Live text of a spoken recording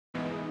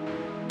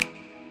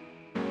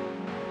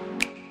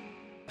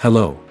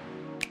Hello.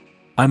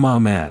 I'm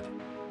Ahmad.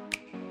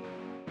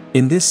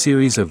 In this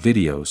series of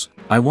videos,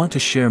 I want to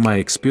share my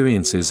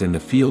experiences in the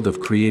field of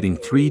creating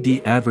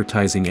 3D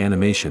advertising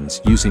animations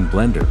using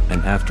Blender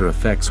and After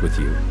Effects with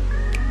you.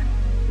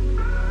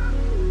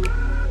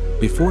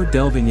 Before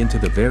delving into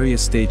the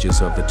various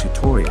stages of the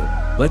tutorial,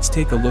 let's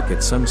take a look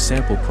at some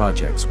sample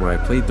projects where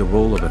I played the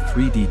role of a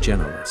 3D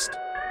generalist.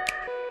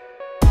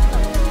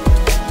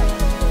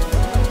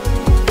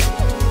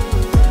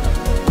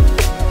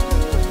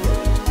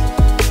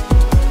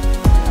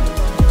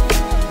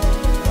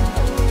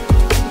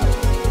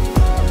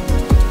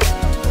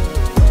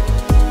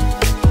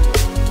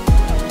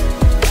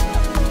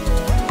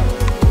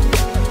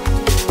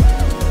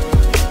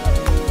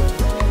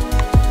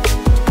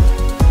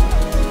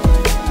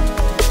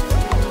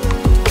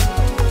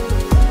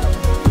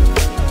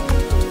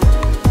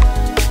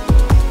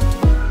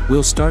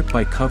 We'll start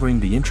by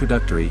covering the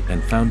introductory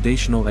and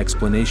foundational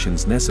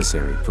explanations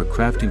necessary for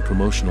crafting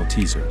promotional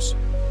teasers.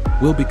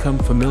 We'll become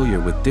familiar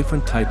with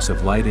different types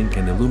of lighting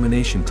and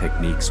illumination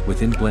techniques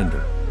within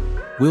Blender.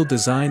 We'll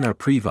design our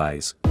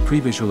Previz,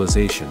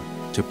 pre-visualization,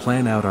 to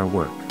plan out our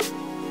work.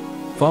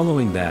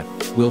 Following that,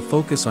 we'll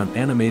focus on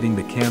animating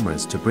the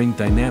cameras to bring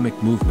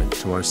dynamic movement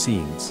to our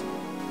scenes.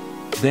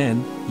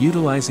 Then,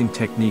 utilizing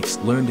techniques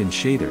learned in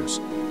shaders,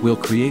 we'll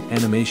create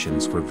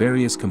animations for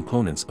various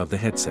components of the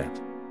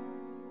headset.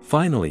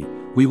 Finally,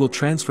 we will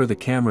transfer the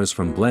cameras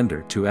from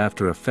Blender to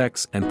After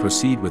Effects and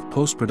proceed with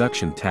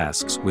post-production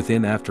tasks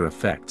within After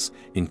Effects,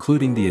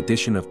 including the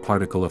addition of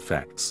particle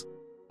effects.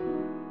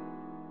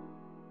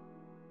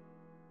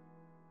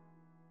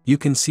 You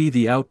can see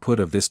the output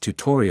of this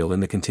tutorial in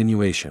the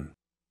continuation.